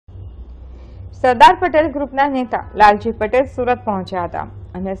સરદાર પટેલ ગ્રુપના નેતા લાલજી પટેલ સુરત પહોંચ્યા હતા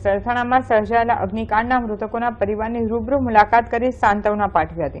અને સરથાણામાં સર્જાયેલા અગ્નિકાંડના મૃતકોના પરિવારની રૂબરૂ મુલાકાત કરી સાંત્વના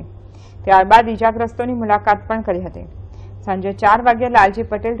પાઠવી હતી। ત્યારબાદ ઇજાગ્રસ્તોની મુલાકાત પણ કરી હતી। સાંજે 4 વાગ્યે લાલજી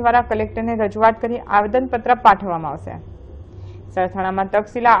પટેલ દ્વારા કલેક્ટરને રજૂઆત કરી આવેદનપત્ર પાઠવવામાં આવશે। સરથાણામાં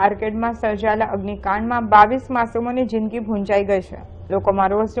તક્ષશિલા આર્કેડમાં સર્જાયેલા અગ્નિકાંડમાં 22 માસૂમોની જિંદગી ભૂંજાઈ ગઈ છે।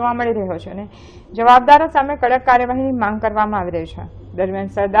 લોકોમાં રોષ જોવા મળી રહ્યો છે અને જવાબદારો સામે કડક કાર્યવાહીની માંગ કરવામાં આવી રહી છે। દરમિયાન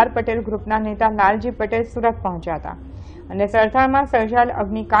સરદાર પટેલ ગ્રુપના નેતા લાલજી પટેલ સુરત પહોંચ્યા હતા અને સરથાણામાં સર્જાયેલ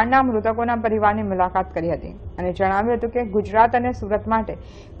અગ્નિકાંડના મૃતકોના પરિવારની મુલાકાત કરી હતી અને જણાવ્યું હતું કે ગુજરાત અને સુરત માટે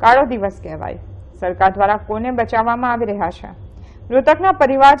કાળો દિવસ કહેવાય। સરકાર દ્વારા કોને બચાવવામાં આવી રહ્યા છે? મૃતકના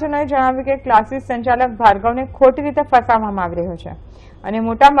પરિવારજનોએ જણાવ્યું કે ક્લાસીસ સંચાલક ભાર્ગવને ખોટી રીતે ફસાવવામાં આવી રહ્યો છે અને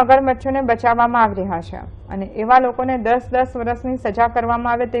મોટા મગરમચ્છોને બચાવવામાં આવી રહ્યા છે અને એવા લોકોને 10-10 વર્ષની સજા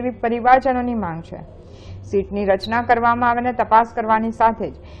કરવામાં આવે તેવી પરિવારજનોની માંગ છે। સીટની રચના કરવામાં આવે અને તપાસ કરવાની સાથે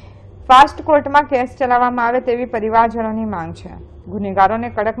જ ફાસ્ટ કોર્ટમાં કેસ ચલાવવામાં આવે તેવી પરિવારજનોની માંગ છે। ગુનેગારોને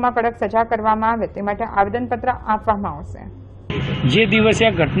કડકમાં કડક સજા કરવામાં આવે તે માટે આવેદનપત્ર આપવામાં આવશે। જે દિવસે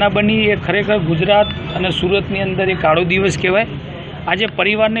આ ઘટના બની એ ખરેખર ગુજરાત અને સુરતની અંદર એક કાળો દિવસ કહેવાય। આજે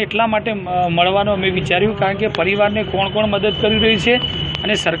પરિવારને એટલા માટે મળવાનો અમે વિચાર્યું કારણ કે પરિવારને કોણ કોણ મદદ કરી રહી છે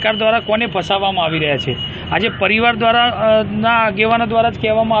અને સરકાર દ્વારા કોને ફસાવવામાં આવી રહ્યા છે। આજે પરિવાર દ્વારા ના આગેવાનો દ્વારા જ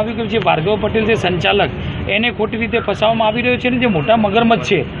કહેવામાં આવ્યું કે જે ભાર્ગવ પટેલ છે સંચાલક એને ખોટી રીતે ફસાવવામાં આવી રહ્યો છે અને જે મોટા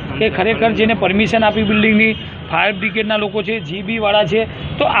મગરમચ્છ છે કે ખરેખર જેને પરમિશન આપી બિલ્ડિંગની ફાયર બ્રિગેડના લોકો છે, જીબીવાળા છે,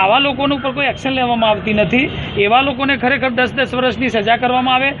 તો આવા લોકોનું ઉપર કોઈ એક્શન લેવામાં આવતી નથી। એવા લોકોને ખરેખર 10-10 વર્ષની સજા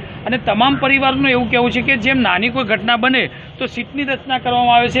કરવામાં આવે અને તમામ પરિવારનું એવું કહેવું છે કે જેમ નાની કોઈ ઘટના બને તો સીટની રચના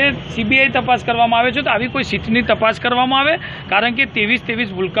કરવામાં આવે છે, સીબીઆઈ તપાસ કરવામાં આવે છે, તો આવી કોઈ સીટની તપાસ કરવામાં આવે કારણ કે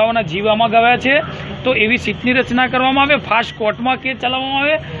 23 ભૂલકાઓના જીવ આમાં ગયા છે। તો એવી સીટની રચના કરવામાં આવે, ફાસ્ટ કોર્ટમાં કેસ ચલાવવામાં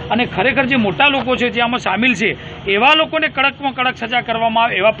આવે અને ખરેખર જે મોટા લોકો છે જે આમાં સામેલ છે એવા લોકોને કડકમાં કડક સજા કરવામાં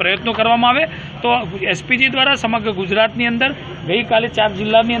આવે એવા પ્રયત્નો કરવામાં આવે। તો એસપીજી દ્વારા સમગ્ર ગુજરાતની અંદર ગઈકાલે 4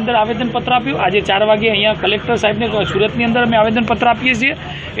 જિલ્લાની અંદર આવેદનપત્ર આપ્યું। આજે 4 વાગે અહીંયા કલેક્ટર સાહેબને સુરતની અંદર અમે આવેદનપત્ર આપીએ છીએ।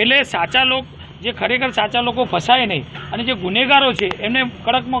 એટલે સાચા લોકો જે ખરેખર સાચા લોકો ફસાય નહીં અને જે ગુનેગારો છે એમને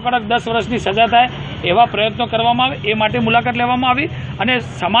કડકમાં કડક 10 વર્ષની સજા થાય એવા પ્રયત્નો કરવામાં આવે એ માટે મુલાકાત લેવામાં આવી અને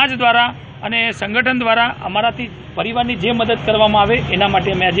સમાજ દ્વારા અને સંગઠન દ્વારા અમારાથી પરિવારની જે મદદ કરવામાં આવે એના માટે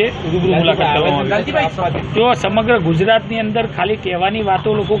અમે આજે રૂબરૂ મુલાકાત કરવામાં આવી। જો સમગ્ર ગુજરાતની અંદર ખાલી કહેવાની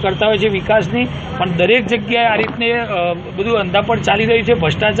વાતો લોકો કરતા હોય છે વિકાસની, પણ દરેક જગ્યાએ આ રીતને બધું અંધાપડ ચાલી રહ્યું છે,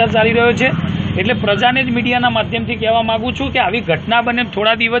 ભ્રષ્ટાચાર ચાલી રહ્યો છે। એટલે પ્રજાને જ મીડિયાના માધ્યમથી કહેવા માગું છું કે આવી ઘટના બને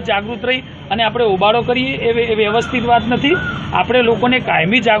થોડા દિવસ જાગૃત રહી અને આપણે ઉબાડો કરીએ એ વ્યવસ્થિત વાત નથી। આપણે લોકોને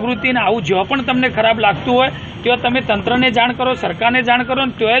કાયમી જાગૃતિ અને આવું જો પણ તમને ખરાબ લાગતું હોય તો તમે તંત્રને જાણ કરો, સરકારને જાણ કરો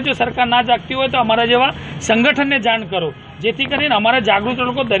અને તોય જો સરકાર ના જાગતી હોય તો અમારા જેવા સંગઠનને જાણ કરો, જેથી કરીને અમારા જાગૃત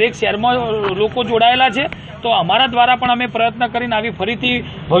લોકો દરેક શહેરમાં લોકો જોડાયેલા છે। તો અમારા દ્વારા પણ અમે પ્રયત્ન કરીને આવી ફરીથી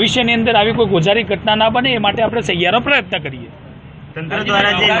ભવિષ્યની અંદર આવી કોઈ ગોઝારી ઘટના ના બને એ માટે આપણે સહિયારો પ્રયત્ન કરીએ। તંત્ર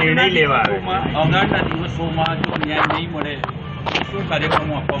દ્વારા જે નિર્ણય લેવા આવનારના દિવસોમાં જો ન્યાય નહીં મળે શું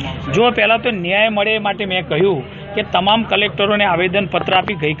કાર્યક્રમો આપવામાં આવશે? જો પહેલાં તો ન્યાય મળે એ માટે મેં કહ્યું કે તમામ કલેક્ટરોને આવેદનપત્ર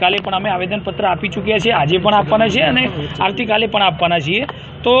આપી, ગઈકાલે પણ અમે આવેદનપત્ર આપી ચૂક્યા છીએ, આજે પણ આપવાના છે અને આવતીકાલે પણ આપવાના છીએ।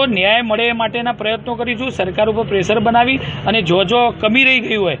 તો ન્યાય મળે એ માટેના પ્રયત્નો કરીશું, સરકાર ઉપર પ્રેશર બનાવી અને જો કમી રહી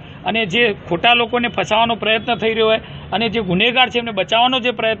ગયું હોય અને જે ખોટા લોકોને ફસાવવાનો પ્રયત્ન થઈ રહ્યો હોય અને જે ગુનેગાર છે એમને બચાવવાનો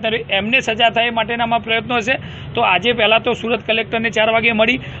જે પ્રયત્ન રહ્યો એમને સજા થાય એ માટેના અમારા પ્રયત્નો હશે। તો આજે પહેલાં તો સુરત કલેક્ટરને 4 વાગે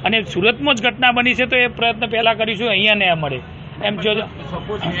મળી અને સુરતમાં જ ઘટના બની છે તો એ પ્રયત્ન પહેલાં કરીશું અહીંયા ન્યાય મળે એમ। જો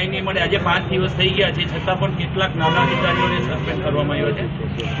સપોઝ ન્યાય નહીં મળે, આજે 5 દિવસ થઈ ગયા છે છતાં પણ કેટલાક નાના અધિકારીઓને સસ્પેન્ડ કરવામાં આવ્યો છે।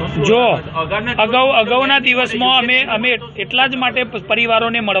 જો અગાઉના દિવસમાં અમે એટલા જ માટે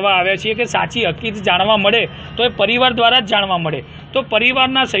પરિવારોને મળવા આવ્યા છીએ કે સાચી હકીકત જાણવા મળે તો એ પરિવાર દ્વારા જ જાણવા મળે। તો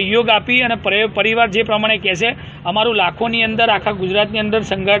પરિવારના સહયોગ આપી અને પરિવાર જે પ્રમાણે કહેશે, અમારું લાખોની અંદર આખા ગુજરાતની અંદર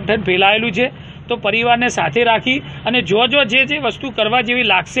સંગઠન ફેલાયેલું છે, તો પરિવારને સાથે રાખી અને જે વસ્તુ કરવા જેવી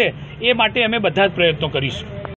લાગશે એ માટે અમે બધા જ પ્રયત્નો કરીશું।